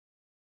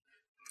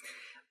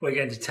We're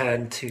going to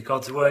turn to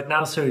God's word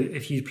now. So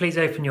if you please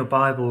open your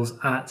Bibles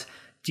at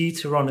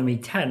Deuteronomy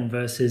 10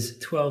 verses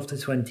 12 to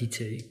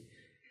 22.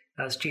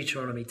 That's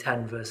Deuteronomy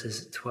 10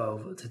 verses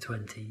 12 to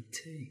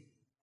 22.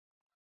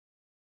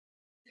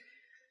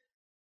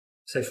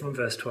 So from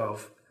verse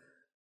 12.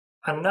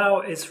 And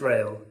now,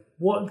 Israel,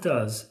 what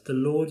does the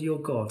Lord your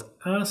God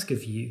ask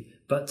of you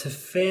but to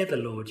fear the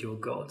Lord your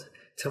God,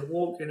 to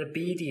walk in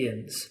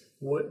obedience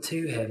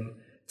to him,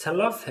 to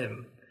love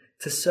him,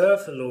 to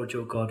serve the Lord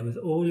your God with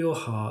all your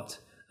heart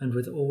and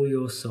with all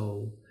your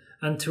soul,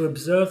 and to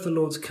observe the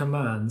Lord's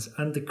commands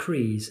and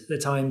decrees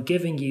that I am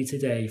giving you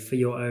today for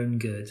your own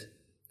good.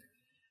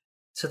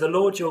 To the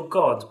Lord your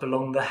God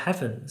belong the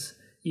heavens,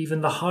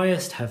 even the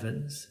highest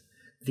heavens,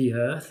 the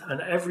earth and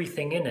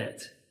everything in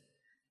it.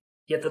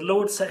 Yet the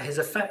Lord set his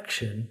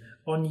affection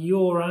on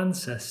your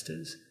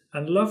ancestors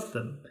and loved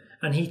them,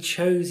 and he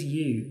chose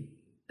you,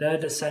 their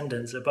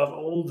descendants, above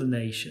all the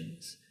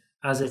nations,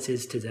 as it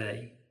is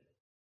today.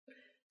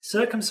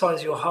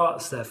 Circumcise your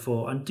hearts,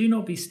 therefore, and do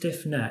not be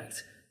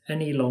stiff-necked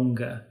any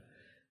longer.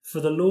 For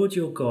the Lord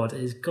your God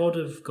is God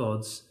of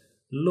gods,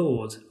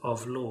 Lord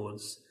of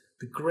lords,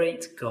 the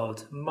great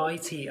God,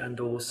 mighty and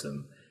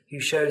awesome,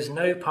 who shows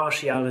no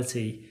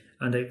partiality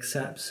and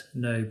accepts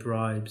no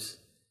bribes.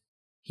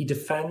 He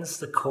defends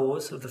the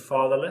cause of the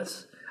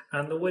fatherless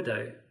and the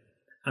widow,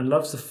 and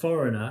loves the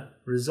foreigner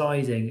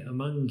residing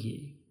among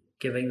you,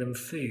 giving them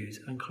food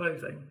and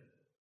clothing.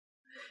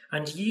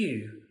 And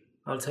you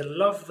are to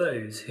love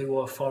those who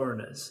are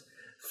foreigners,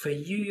 for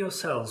you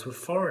yourselves were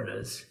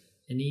foreigners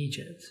in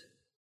Egypt.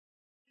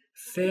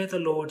 Fear the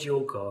Lord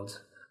your God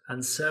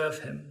and serve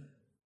him.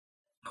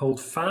 Hold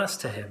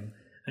fast to him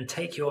and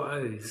take your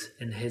oaths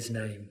in his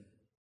name.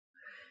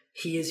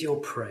 He is your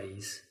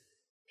praise.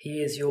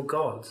 He is your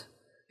God,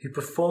 who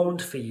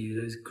performed for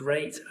you those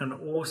great and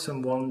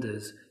awesome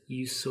wonders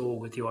you saw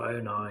with your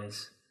own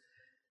eyes.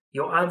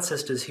 Your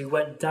ancestors who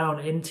went down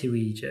into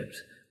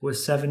Egypt were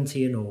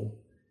 70 in all.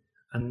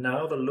 And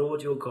now the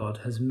Lord your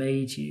God has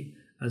made you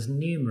as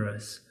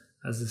numerous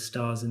as the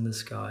stars in the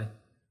sky.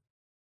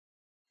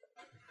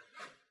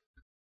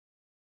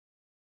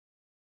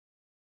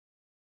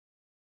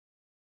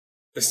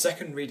 The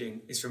second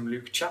reading is from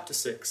Luke chapter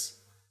 6,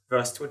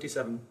 verse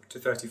 27 to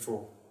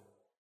 34.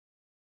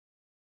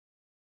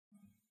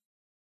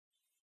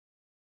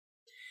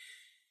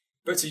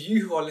 But to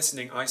you who are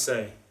listening, I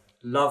say,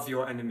 love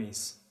your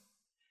enemies.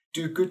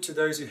 Do good to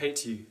those who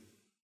hate you.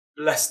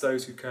 Bless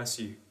those who curse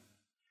you.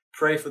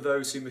 Pray for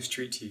those who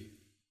mistreat you.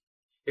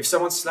 If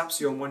someone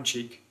slaps you on one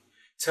cheek,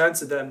 turn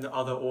to them the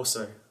other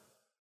also.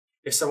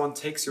 If someone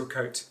takes your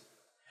coat,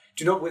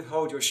 do not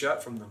withhold your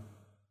shirt from them.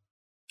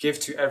 Give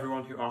to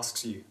everyone who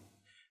asks you.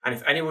 And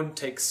if anyone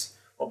takes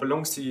what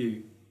belongs to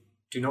you,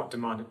 do not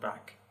demand it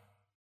back.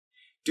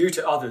 Do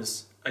to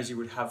others as you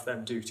would have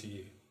them do to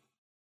you.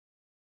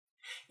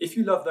 If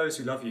you love those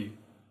who love you,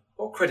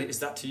 what credit is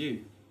that to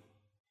you?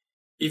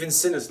 Even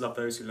sinners love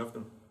those who love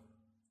them.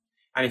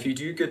 And if you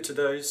do good to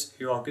those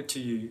who are good to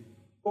you,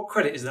 what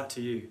credit is that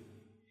to you?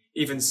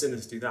 Even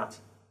sinners do that.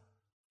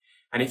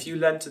 And if you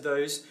lend to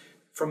those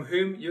from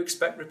whom you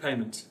expect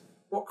repayment,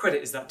 what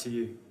credit is that to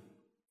you?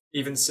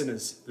 Even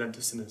sinners lend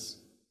to sinners,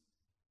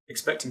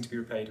 expecting to be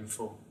repaid in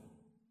full.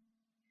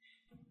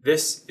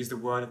 This is the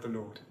word of the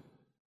Lord.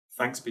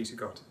 Thanks be to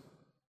God.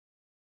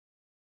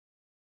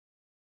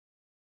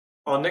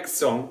 Our next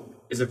song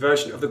is a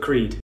version of the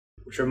Creed,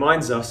 which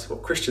reminds us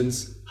what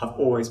Christians have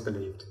always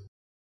believed.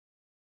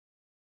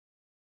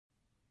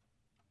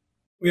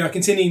 We are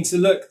continuing to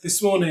look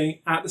this morning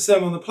at the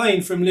Sermon on the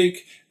Plain from Luke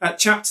at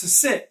chapter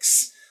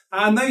 6.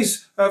 And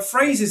those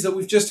phrases that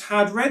we've just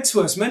had read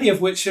to us, many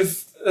of which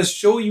have, as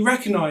sure you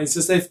recognise,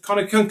 as they've kind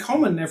of become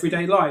common in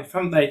everyday life,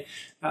 haven't they?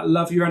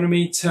 Love your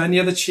enemy, turn the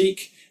other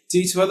cheek,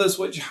 do to others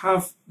what you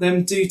have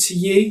them do to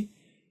you.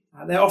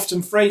 They're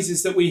often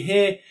phrases that we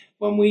hear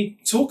when we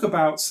talk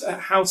about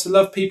how to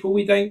love people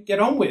we don't get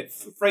on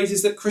with,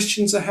 phrases that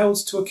Christians are held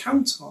to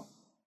account on.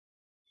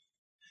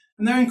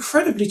 And they're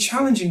incredibly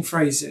challenging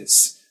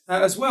phrases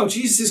as well.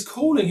 Jesus is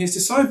calling his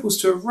disciples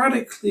to a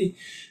radically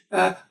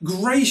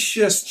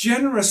gracious,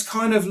 generous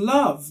kind of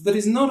love that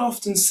is not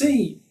often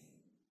seen.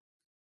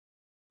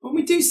 But when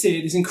we do see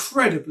it, it's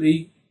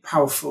incredibly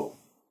powerful.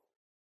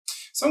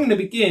 So I'm going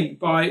to begin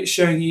by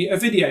showing you a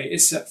video.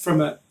 It's from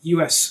a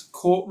US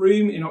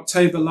courtroom in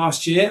October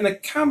last year, and the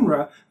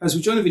camera, as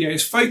we join the video,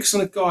 is focused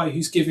on a guy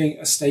who's giving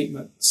a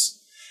statement.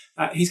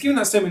 He's given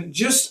that statement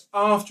just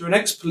after an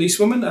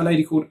ex-policewoman, a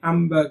lady called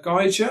Amber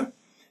Geiger,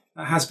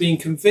 has been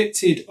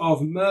convicted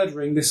of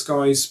murdering this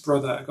guy's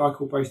brother, a guy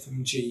called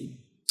Botham Jean.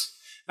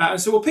 And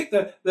so we'll pick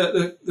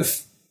the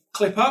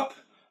clip up,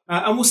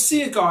 and we'll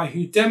see a guy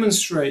who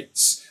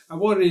demonstrates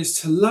what it is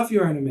to love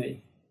your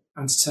enemy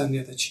and to turn the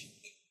other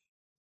cheek.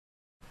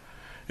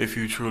 If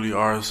you truly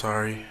are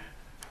sorry,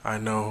 I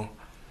know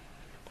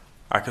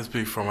I can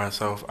speak for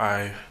myself.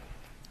 I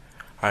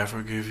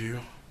forgive you.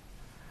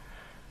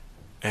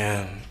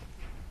 And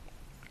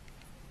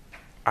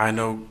I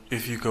know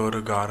if you go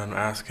to God and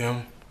ask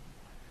him,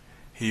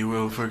 he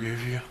will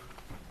forgive you.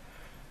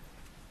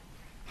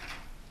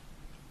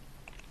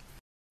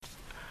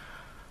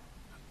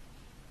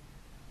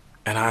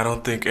 I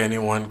don't think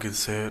anyone could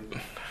say it.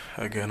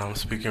 Again, I'm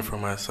speaking for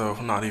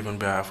myself, not even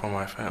behalf of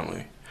my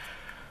family.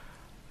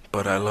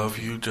 But I love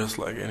you just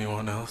like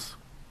anyone else.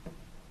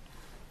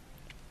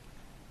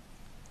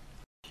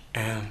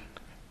 And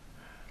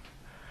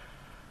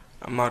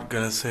I'm not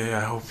gonna say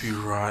I hope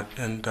you rot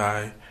and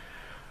die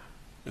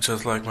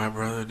just like my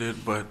brother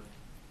did, but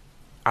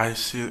I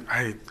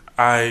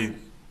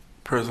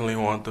personally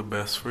want the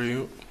best for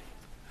you.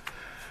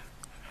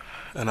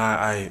 And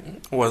I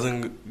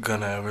wasn't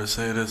gonna ever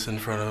say this in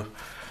front of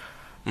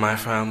my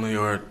family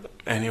or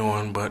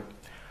anyone, but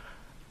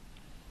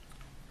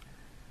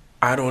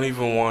I don't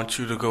even want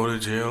you to go to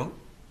jail.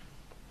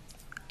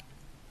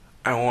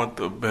 I want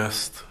the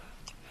best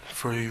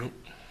for you.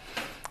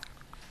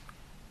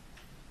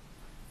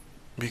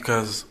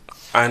 Because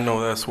I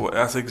know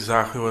that's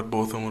exactly what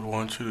both of them would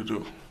want you to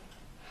do.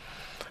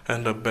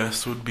 And the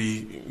best would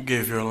be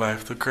give your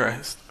life to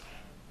Christ.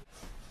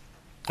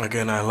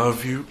 Again, I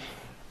love you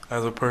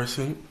as a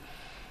person.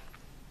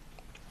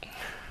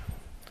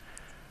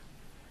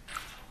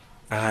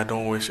 And I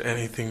don't wish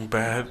anything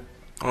bad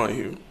on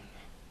you.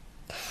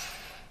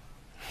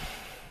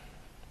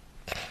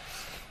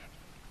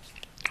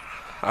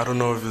 I don't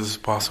know if this is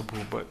possible,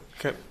 but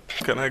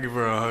can I give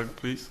her a hug,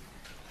 please?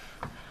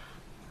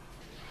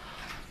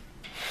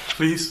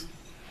 Please?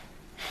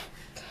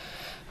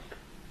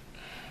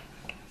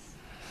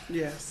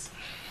 Yes.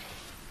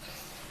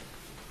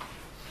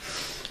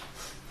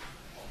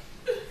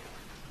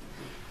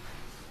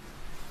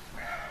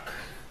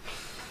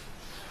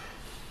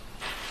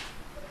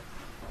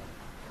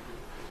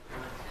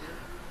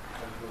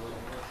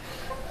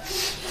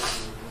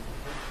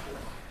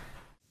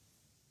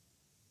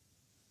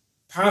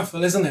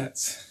 Powerful, isn't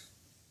it?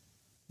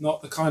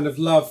 Not the kind of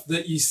love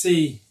that you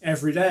see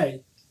every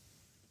day.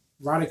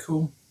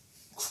 Radical,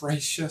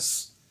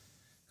 gracious,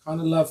 kind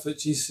of love that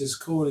Jesus is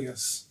calling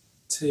us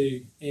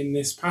to in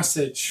this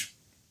passage.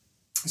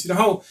 So the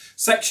whole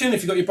section,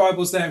 if you've got your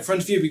Bibles there in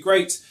front of you, it'd be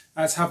great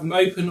to have them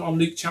open on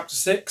Luke chapter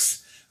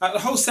 6. The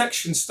whole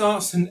section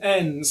starts and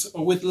ends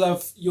with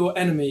love your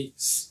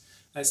enemies.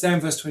 It's there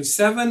in verse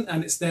 27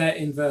 and it's there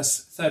in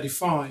verse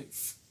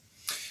 35.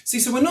 See,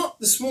 so we're not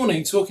this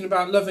morning talking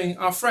about loving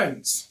our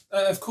friends.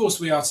 Of course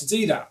we are to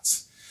do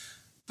that.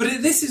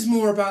 But this is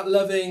more about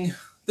loving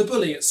the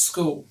bully at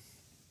school,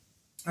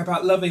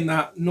 about loving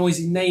that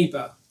noisy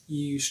neighbour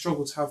you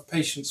struggle to have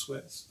patience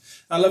with,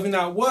 loving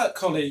that work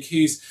colleague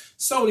who's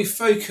solely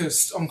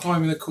focused on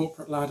climbing the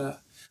corporate ladder,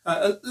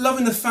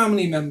 loving the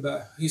family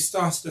member who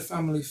started a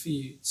family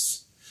feud,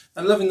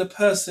 loving the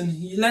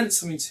person you lent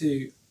something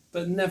to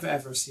but never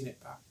ever seen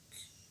it back,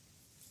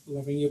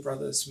 loving your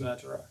brother's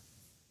murderer.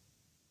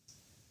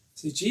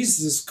 So Jesus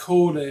is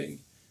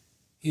calling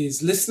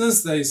his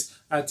listeners, those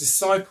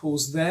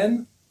disciples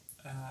then,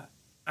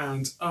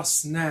 and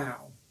us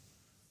now,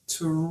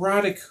 to a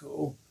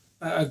radical,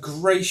 a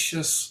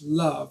gracious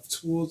love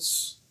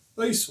towards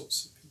those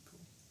sorts of people.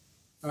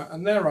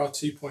 And there are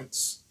 2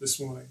 points this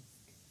morning.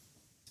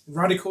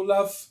 Radical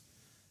love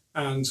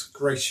and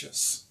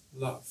gracious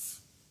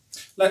love.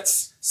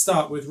 Let's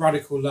start with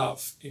radical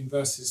love in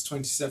verses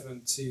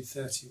 27 to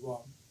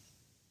 31.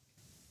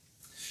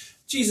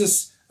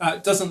 Jesus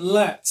doesn't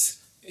let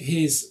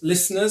his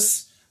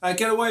listeners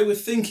get away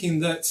with thinking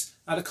that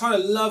the kind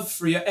of love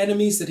for your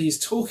enemies that he's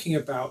talking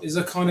about is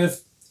a kind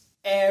of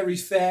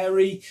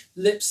airy-fairy,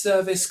 lip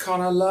service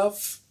kind of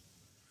love.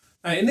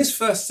 In this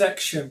first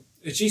section,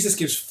 Jesus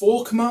gives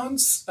 4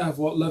 commands of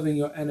what loving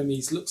your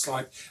enemies looks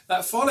like,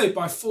 followed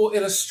by 4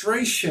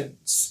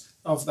 illustrations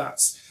of that.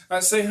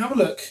 So have a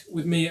look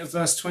with me at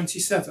verse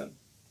 27.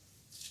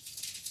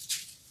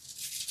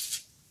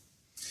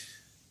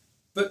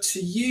 But to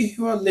you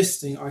who are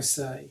listening, I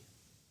say,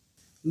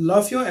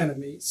 love your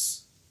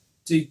enemies,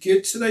 do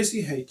good to those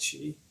who hate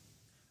you,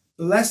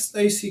 bless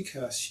those who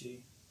curse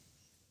you,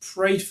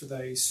 pray for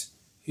those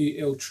who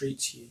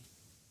ill-treat you.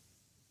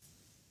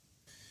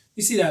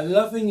 You see that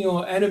loving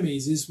your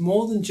enemies is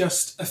more than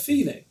just a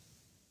feeling.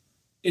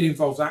 It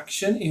involves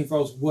action, it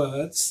involves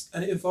words,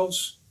 and it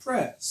involves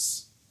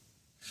prayers.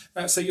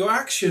 So your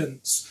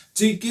actions,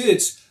 do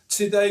good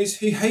to those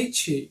who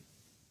hate you.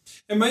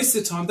 And most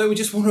of the time, don't we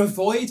just want to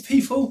avoid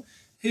people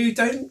who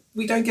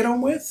we don't get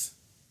on with?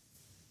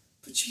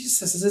 But Jesus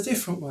says there's a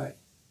different way.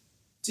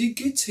 Do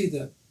good to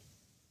them.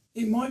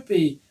 It might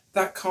be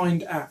that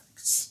kind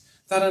act,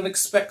 that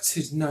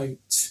unexpected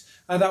note,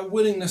 that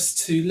willingness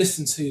to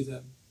listen to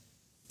them,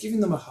 giving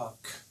them a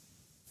hug.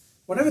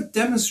 Whatever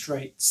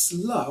demonstrates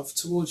love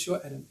towards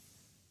your enemy.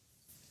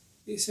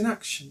 It's in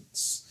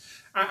actions.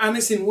 And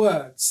it's in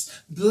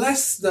words.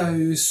 Bless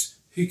those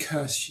who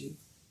curse you.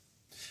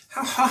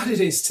 How hard it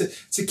is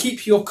to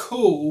keep your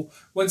cool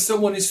when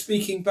someone is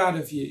speaking bad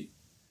of you.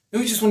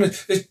 And we just want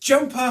to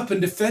jump up and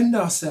defend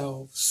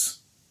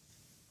ourselves.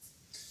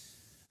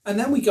 And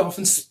then we go off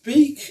and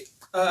speak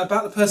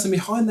about the person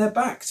behind their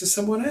back to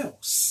someone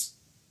else.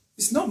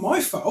 It's not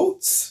my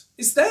fault,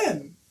 it's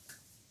them.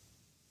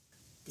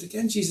 But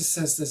again, Jesus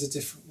says there's a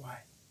different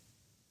way.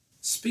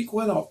 Speak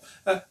well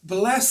of,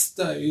 bless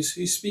those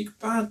who speak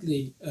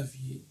badly of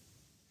you.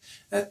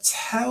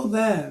 Tell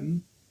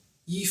them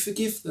you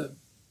forgive them.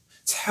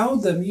 Tell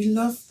them you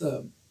love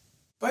them,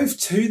 both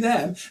to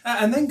them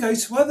and then go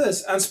to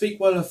others and speak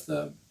well of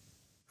them.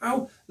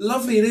 How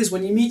lovely it is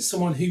when you meet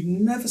someone who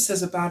never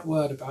says a bad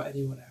word about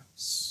anyone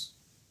else.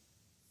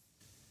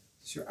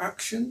 It's your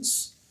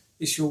actions,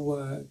 it's your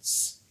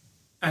words,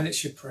 and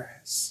it's your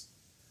prayers.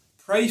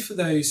 Pray for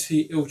those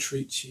who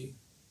ill-treat you.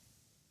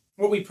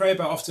 What we pray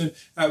about often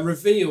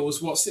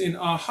reveals what's in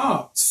our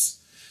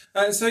hearts.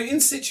 So in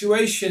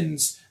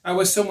situations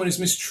where someone is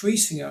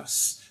mistreating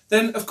us,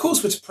 then of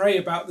course we're to pray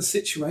about the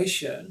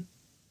situation,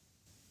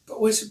 but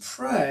we're to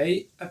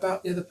pray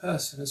about the other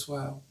person as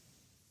well.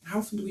 How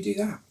often do we do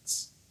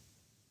that?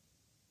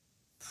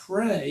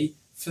 Pray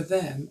for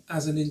them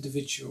as an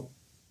individual.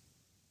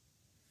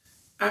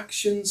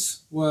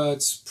 Actions,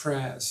 words,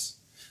 prayers.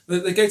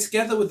 They go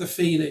together with the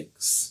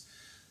feelings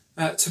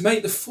to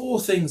make the four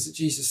things that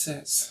Jesus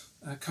says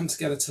come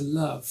together to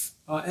love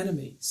our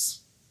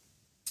enemies.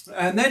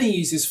 And then he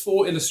uses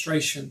four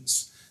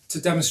illustrations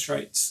to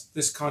demonstrate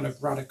this kind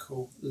of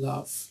radical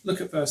love. Look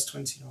at verse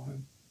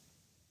 29.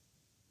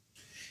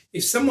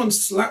 If someone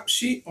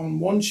slaps you on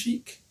one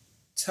cheek,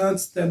 turn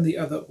to them the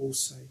other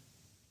also.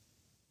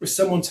 If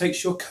someone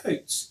takes your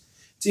coat,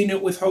 do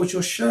not withhold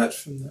your shirt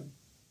from them.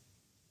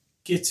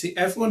 Give to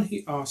everyone who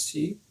asks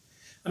you,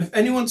 and if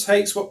anyone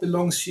takes what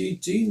belongs to you,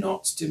 do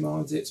not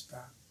demand it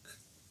back.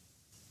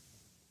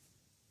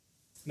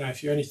 Now,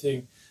 if you're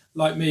anything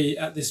like me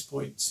at this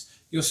point,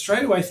 you're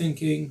straight away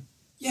thinking,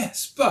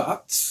 yes,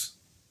 but...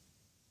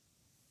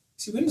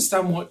 See, we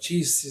understand what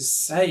Jesus is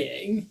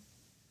saying,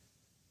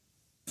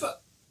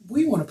 but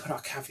we want to put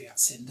our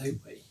caveats in,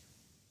 don't we?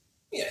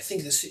 Think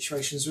of the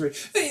situations where,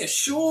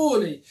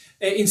 surely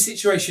in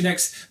situation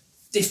X,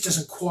 this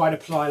doesn't quite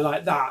apply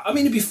like that. I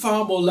mean, it'd be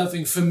far more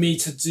loving for me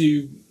to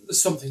do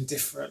something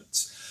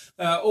different.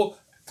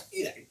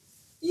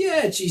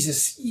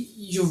 Jesus,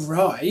 you're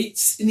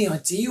right in the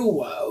ideal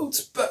world,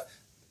 but,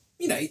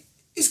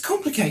 it's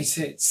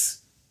complicated.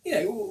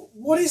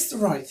 What is the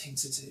right thing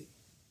to do?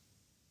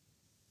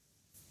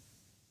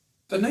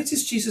 But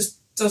notice Jesus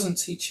doesn't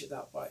teach it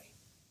that way.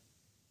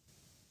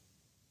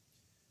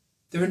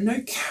 There are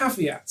no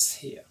caveats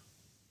here.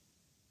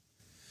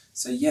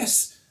 So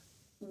yes,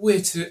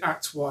 we're to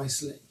act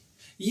wisely.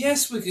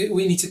 Yes,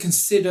 we need to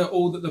consider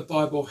all that the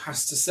Bible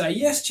has to say.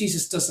 Yes,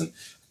 Jesus doesn't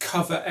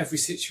cover every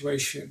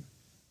situation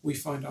we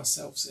find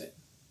ourselves in.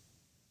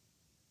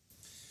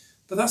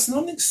 But that's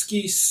not an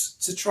excuse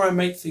to try and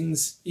make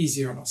things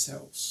easier on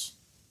ourselves.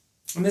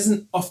 And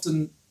isn't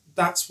often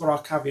that's what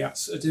our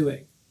caveats are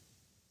doing?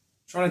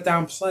 Trying to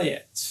downplay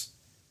it.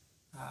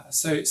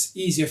 So it's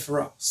easier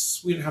for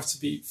us. We don't have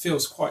to feel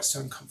quite so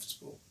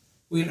uncomfortable.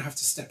 We don't have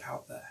to step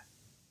out there.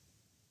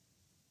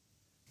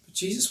 But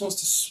Jesus wants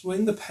to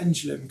swing the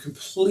pendulum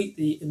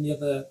completely in the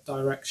other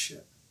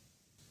direction.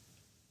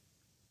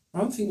 I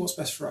don't think what's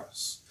best for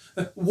us.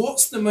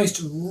 What's the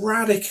most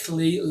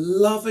radically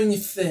loving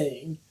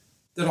thing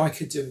that I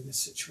could do in this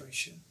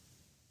situation?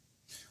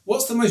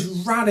 What's the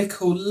most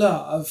radical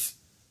love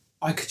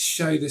I could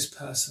show this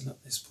person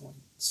at this point?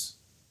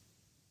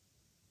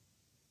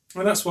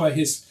 And that's why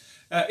his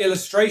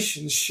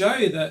illustrations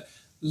show that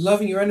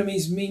loving your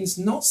enemies means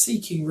not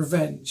seeking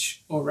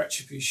revenge or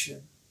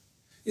retribution.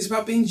 It's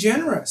about being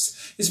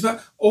generous. It's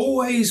about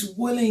always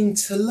willing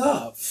to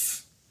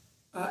love.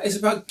 It's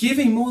about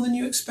giving more than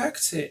you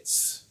expected.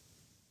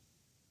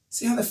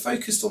 See how they're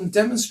focused on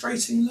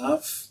demonstrating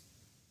love?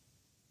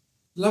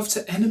 Love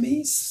to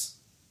enemies?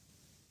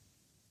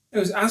 It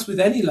was as with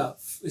any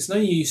love. It's no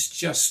use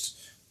just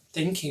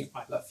thinking,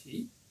 I love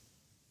you.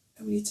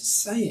 And we need to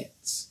say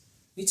it.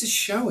 We need to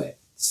show it.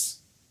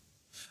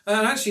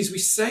 And actually, as we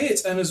say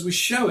it and as we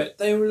show it,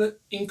 they will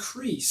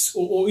increase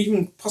or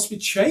even possibly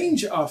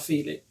change our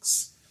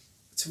feelings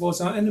towards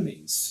our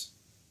enemies.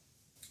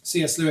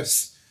 C.S.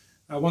 Lewis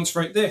once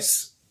wrote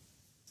this: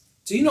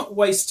 do not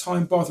waste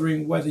time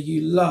bothering whether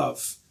you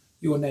love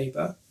your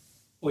neighbour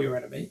or your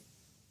enemy.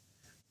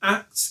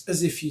 Act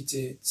as if you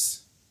did.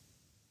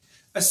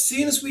 As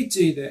soon as we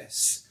do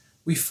this,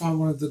 we find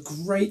one of the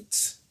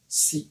great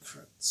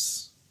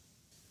secrets.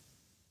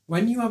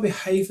 When you are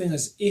behaving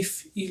as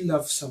if you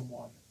love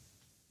someone,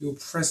 you'll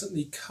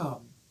presently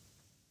come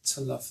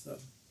to love them.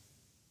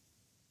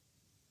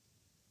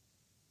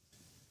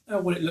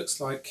 Now, what it looks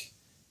like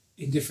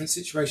in different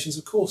situations,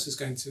 of course, is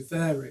going to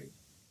vary.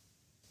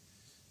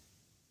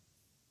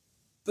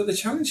 But the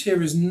challenge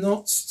here is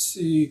not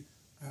to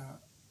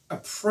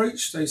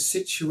approach those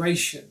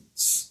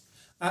situations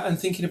and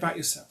thinking about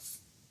yourself.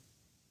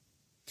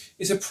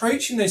 It's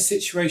approaching those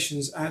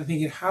situations and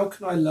thinking, how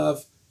can I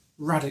love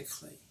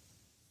radically?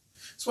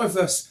 That's why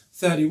verse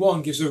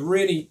 31 gives a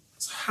really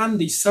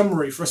handy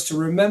summary for us to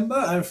remember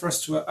and for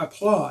us to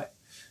apply.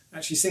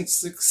 Actually,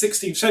 since the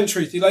 16th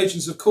century,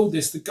 theologians have called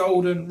this the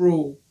golden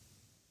rule.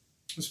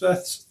 It's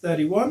verse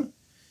 31.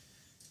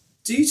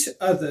 Do to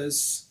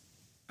others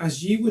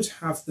as you would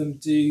have them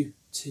do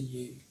to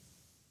you.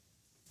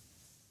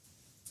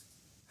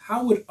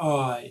 How would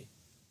I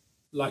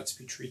like to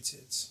be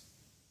treated?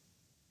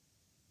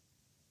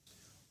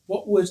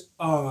 what would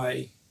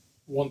I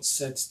once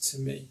said to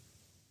me?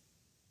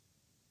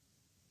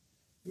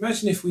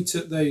 Imagine if we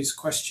took those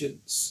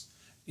questions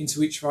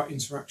into each of our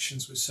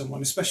interactions with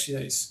someone, especially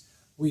those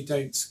we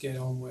don't get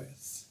on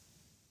with.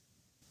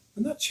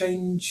 Wouldn't that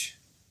change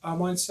our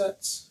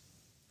mindset?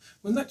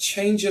 Wouldn't that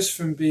change us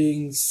from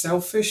being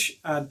selfish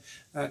and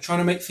trying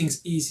to make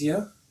things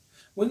easier?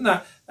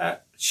 Wouldn't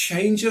that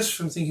change us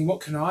from thinking, what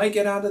can I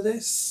get out of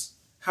this?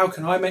 How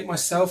can I make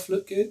myself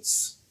look good?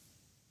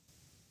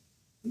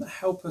 Wouldn't that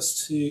help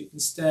us to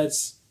instead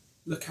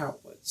look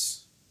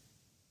outwards?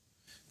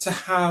 To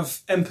have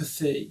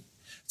empathy,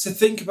 to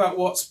think about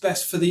what's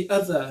best for the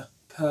other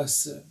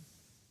person.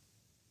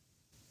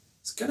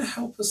 It's going to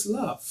help us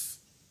love,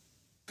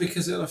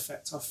 because it'll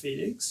affect our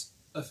feelings,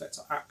 it'll affect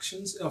our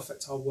actions, it'll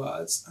affect our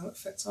words, and it'll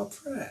affect our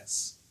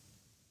prayers.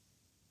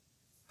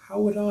 How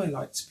would I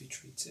like to be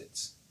treated?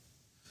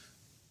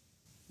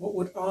 What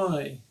would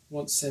I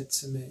once said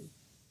to me?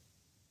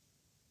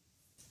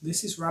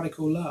 This is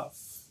radical love.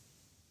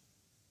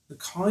 The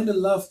kind of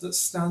love that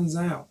stands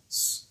out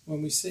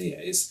when we see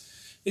it.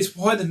 It's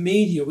why the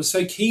media was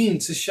so keen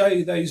to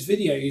show those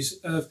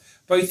videos of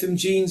Botham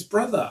Jean's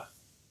brother.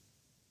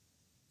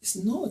 It's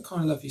not the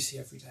kind of love you see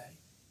every day.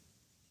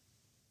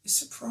 It's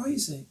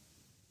surprising.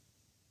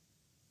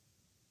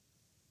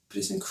 But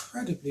it's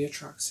incredibly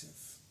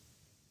attractive.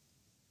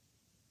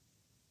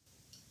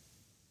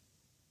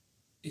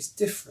 It's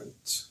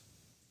different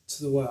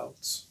to the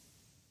world.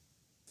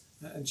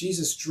 And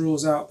Jesus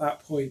draws out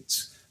that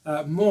point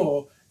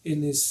more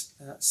in this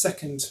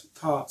second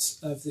part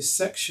of this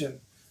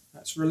section.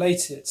 That's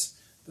related,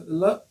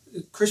 but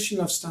the Christian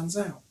love stands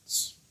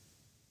out.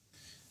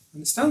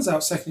 And it stands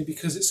out, secondly,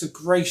 because it's a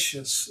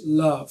gracious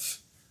love.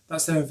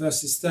 That's there in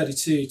verses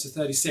 32 to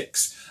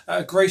 36.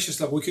 A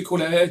gracious love. We could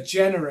call it a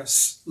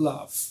generous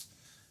love.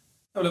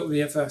 Have a look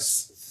at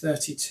verse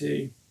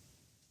 32.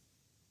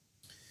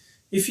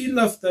 If you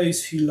love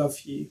those who love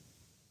you,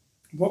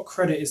 what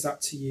credit is that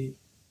to you?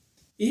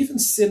 Even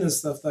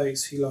sinners love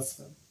those who love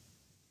them.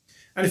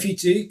 And if you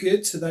do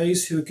good to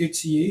those who are good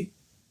to you,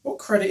 what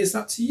credit is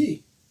that to you?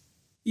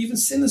 Even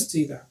sinners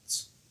do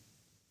that.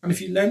 And if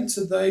you lend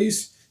to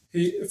those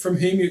from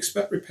whom you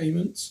expect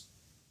repayment,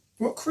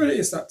 what credit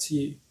is that to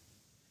you?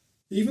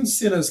 Even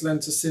sinners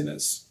lend to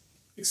sinners,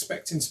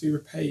 expecting to be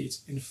repaid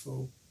in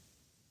full.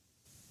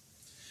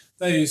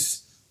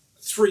 Those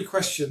three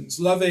questions: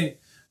 loving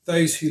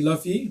those who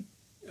love you,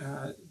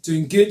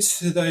 doing good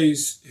to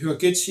those who are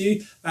good to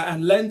you,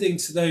 and lending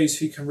to those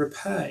who can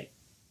repay.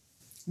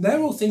 And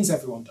they're all things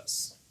everyone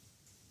does.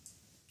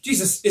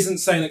 Jesus isn't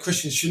saying that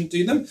Christians shouldn't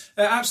do them.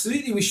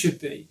 Absolutely we should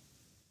be.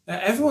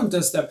 Everyone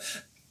does them.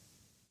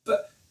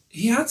 But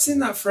he adds in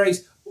that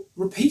phrase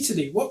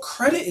repeatedly, what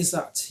credit is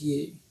that to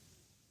you?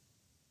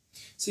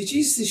 See,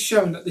 Jesus is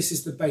showing that this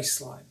is the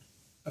baseline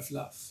of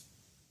love.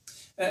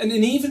 And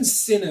even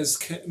sinners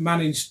can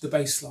manage the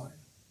baseline.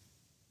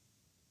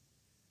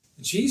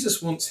 And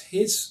Jesus wants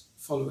his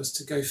followers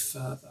to go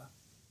further.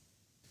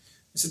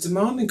 It's a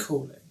demanding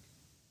calling,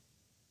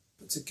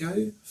 but to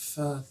go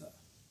further.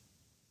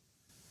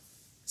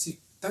 See,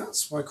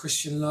 that's why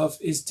Christian love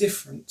is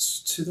different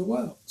to the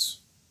world.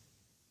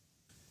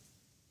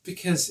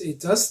 Because it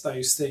does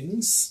those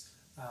things,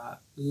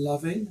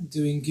 loving,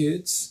 doing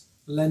good,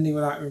 lending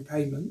without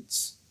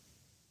repayment,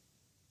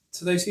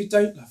 to those who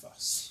don't love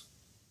us,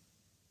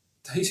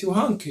 those who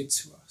aren't good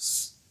to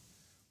us,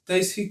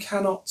 those who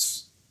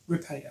cannot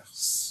repay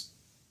us.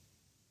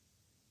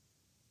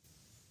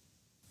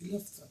 We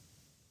love them.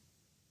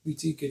 We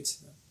do good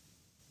to them.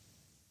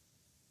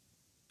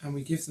 And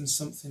we give them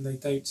something they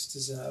don't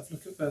deserve.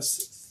 Look at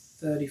verse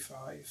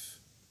 35.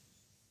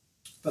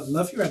 But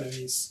love your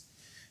enemies,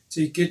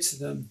 do good to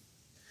them,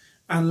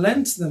 and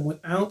lend to them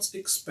without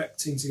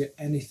expecting to get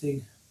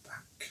anything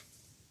back.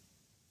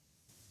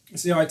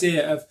 It's the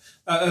idea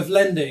of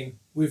lending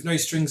with no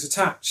strings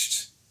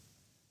attached.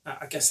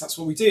 I guess that's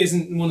what we do,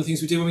 isn't one of the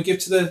things we do when we give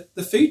to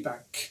the food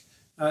bank,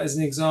 as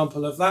an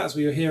example of that, as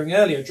we were hearing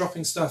earlier,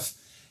 dropping stuff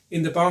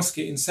in the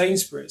basket in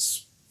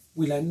Sainsbury's.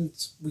 We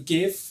lend, we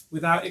give,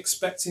 without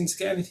expecting to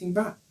get anything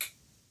back.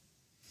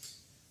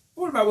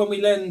 What about when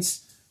we lend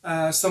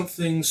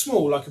something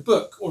small, like a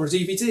book or a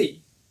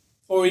DVD,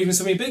 or even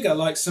something bigger,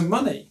 like some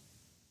money?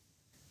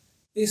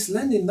 It's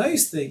lending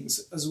those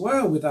things as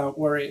well without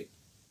worrying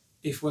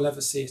if we'll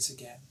ever see it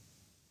again.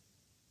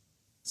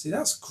 See,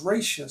 that's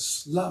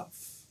gracious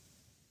love.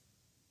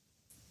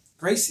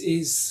 Grace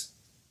is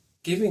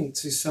giving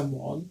to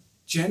someone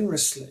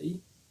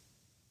generously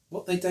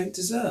what they don't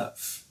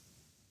deserve.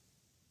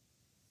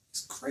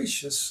 It's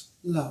gracious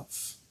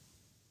love.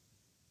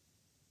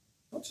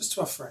 Not just to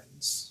our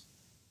friends,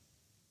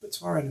 but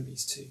to our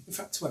enemies too. In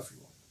fact, to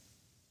everyone.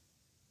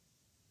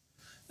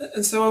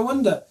 And so I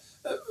wonder,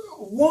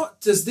 what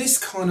does this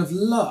kind of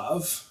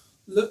love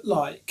look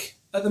like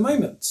at the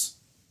moment?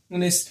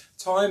 In this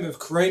time of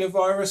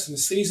coronavirus and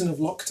the season of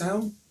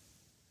lockdown?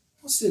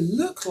 What does it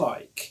look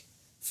like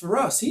for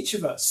us, each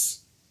of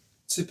us,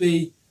 to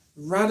be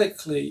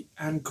radically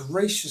and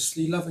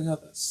graciously loving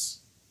others?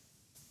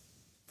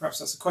 Perhaps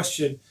that's a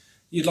question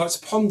you'd like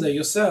to ponder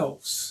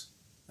yourselves,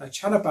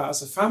 chat about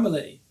as a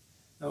family,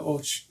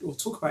 or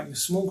talk about in your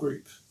small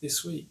group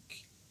this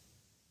week?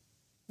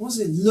 What does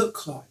it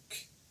look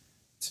like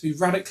to be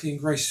radically and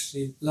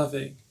graciously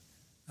loving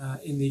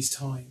in these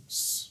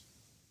times?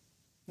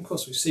 Of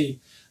course, we've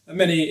seen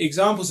many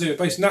examples of it,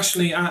 both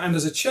nationally and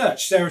as a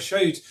church. Sarah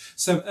showed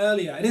some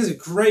earlier. It is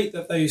great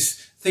that those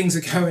things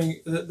are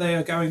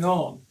going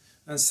on,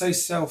 and so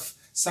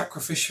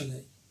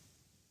self-sacrificially.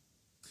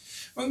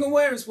 I'm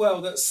aware as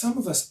well that some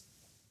of us,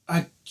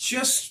 I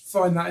just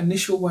find that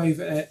initial wave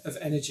of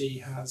energy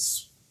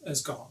has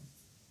gone.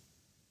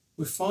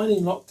 We're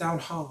finding lockdown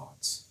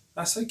hard.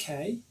 That's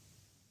okay.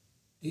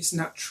 It's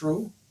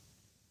natural.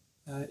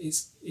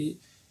 It's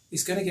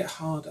going to get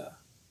harder.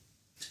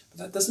 But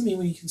that doesn't mean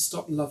we can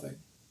stop loving.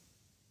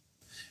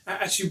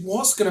 Actually,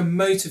 what's going to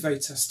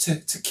motivate us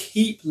to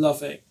keep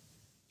loving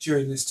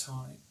during this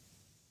time?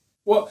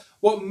 What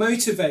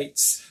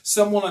motivates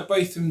someone like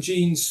Botham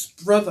Jean's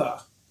brother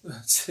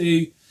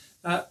to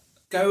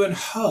go and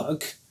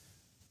hug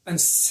and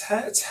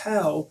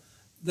tell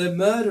the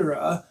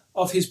murderer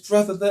of his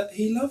brother that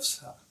he loves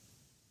her?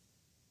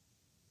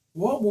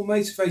 What will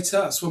motivate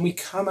us when we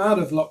come out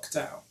of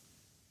lockdown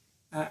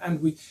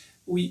and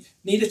we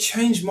need a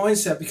changed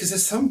mindset, because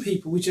there's some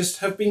people we just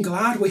have been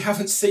glad we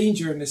haven't seen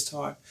during this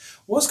time.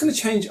 What's going to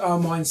change our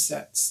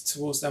mindsets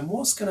towards them?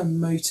 What's going to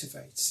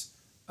motivate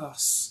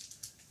us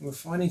when we're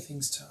finding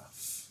things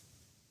tough?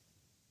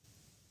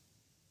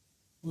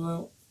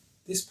 Well,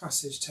 this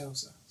passage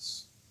tells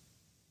us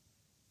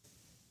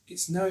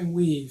it's knowing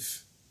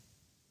we've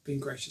been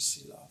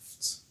graciously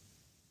loved.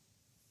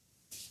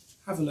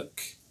 Have a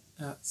look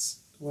at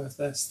where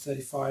verse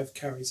 35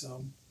 carries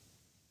on.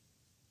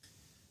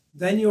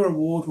 Then your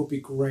reward will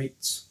be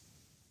great,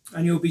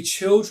 and you'll be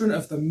children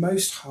of the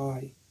Most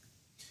High,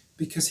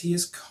 because he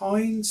is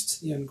kind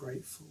to the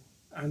ungrateful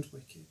and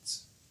wicked.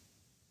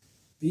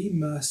 Be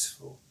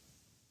merciful,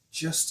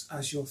 just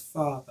as your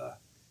Father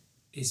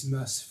is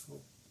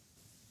merciful.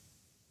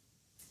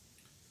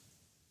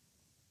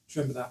 Do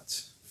you remember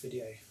that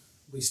video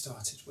we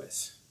started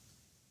with?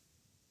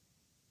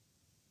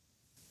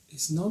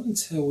 It's not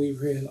until we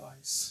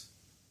realise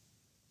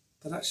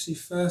that actually,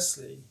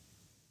 firstly,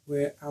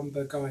 we're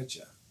Amber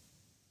Geiger,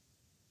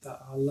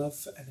 that our love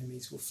for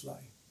enemies will flow.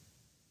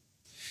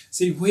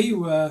 See, we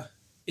were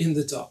in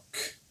the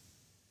dock.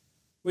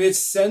 We had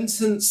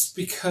sentenced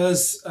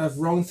because of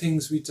wrong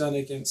things we'd done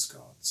against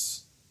God.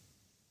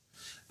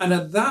 And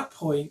at that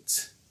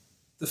point,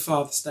 the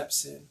Father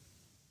steps in.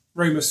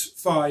 Romans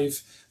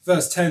 5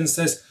 verse 10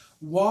 says,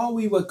 while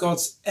we were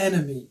God's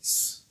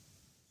enemies,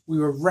 we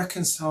were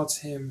reconciled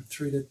to him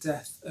through the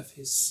death of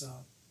his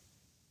Son.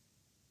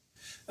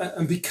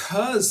 And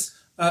because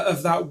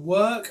of that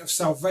work of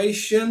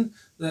salvation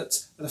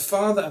that the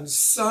Father and the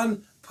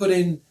Son put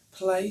in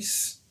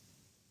place,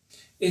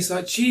 it's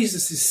like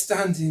Jesus is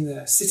standing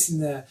there, sitting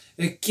there,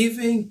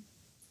 giving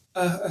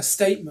a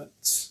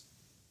statement.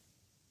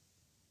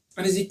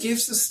 And as he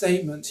gives the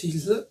statement, he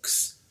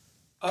looks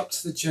up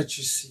to the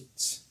judge's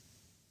seat,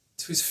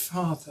 to his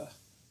Father,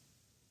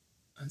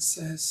 and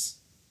says,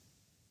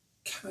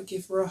 can I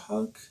give her a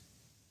hug?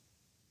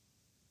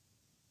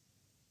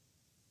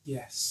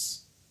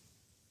 Yes,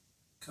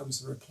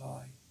 comes the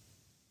reply.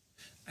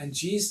 And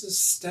Jesus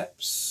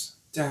steps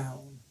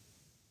down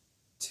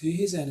to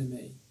his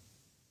enemy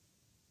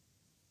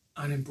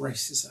and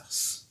embraces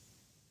us.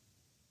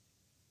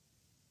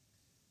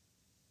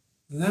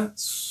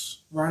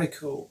 That's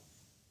radical,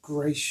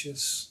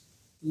 gracious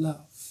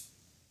love.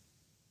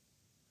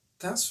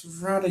 That's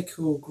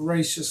radical,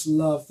 gracious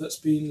love that's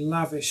been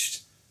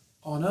lavished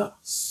on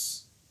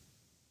us.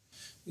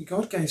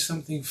 God gave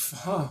something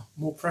far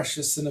more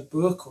precious than a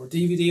book or a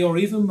DVD or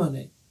even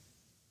money.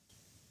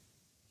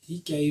 He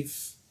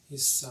gave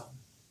his Son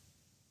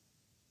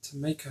to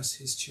make us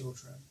his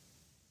children.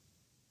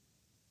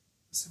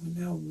 So we're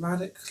now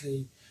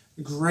radically,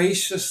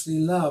 graciously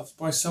loved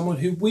by someone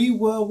who we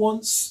were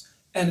once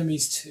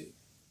enemies to.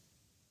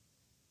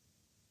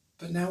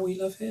 But now we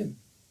love him.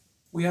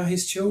 We are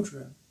his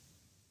children.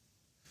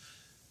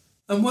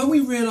 And when we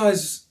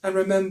realise and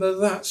remember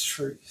that's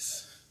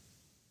truth,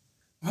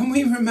 when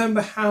we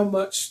remember how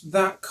much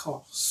that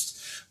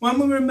cost, when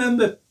we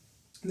remember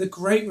the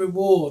great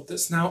reward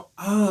that's now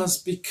ours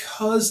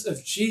because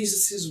of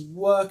Jesus'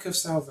 work of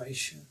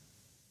salvation,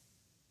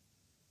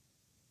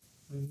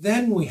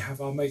 then we have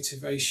our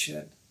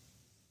motivation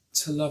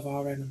to love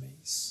our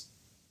enemies.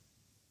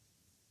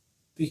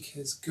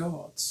 Because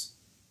God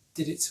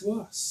did it to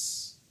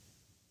us.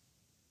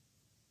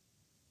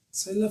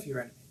 So love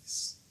your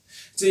enemies.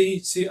 Do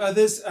to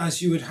others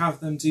as you would have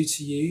them do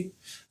to you.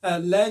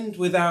 Lend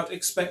without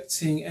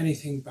expecting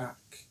anything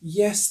back.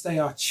 Yes, they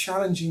are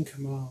challenging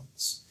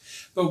commands.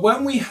 But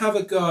when we have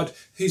a God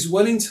who's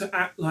willing to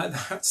act like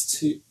that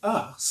to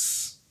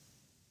us,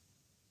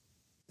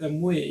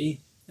 then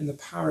we, in the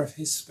power of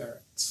his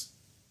Spirit,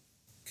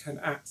 can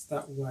act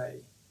that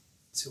way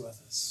to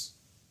others.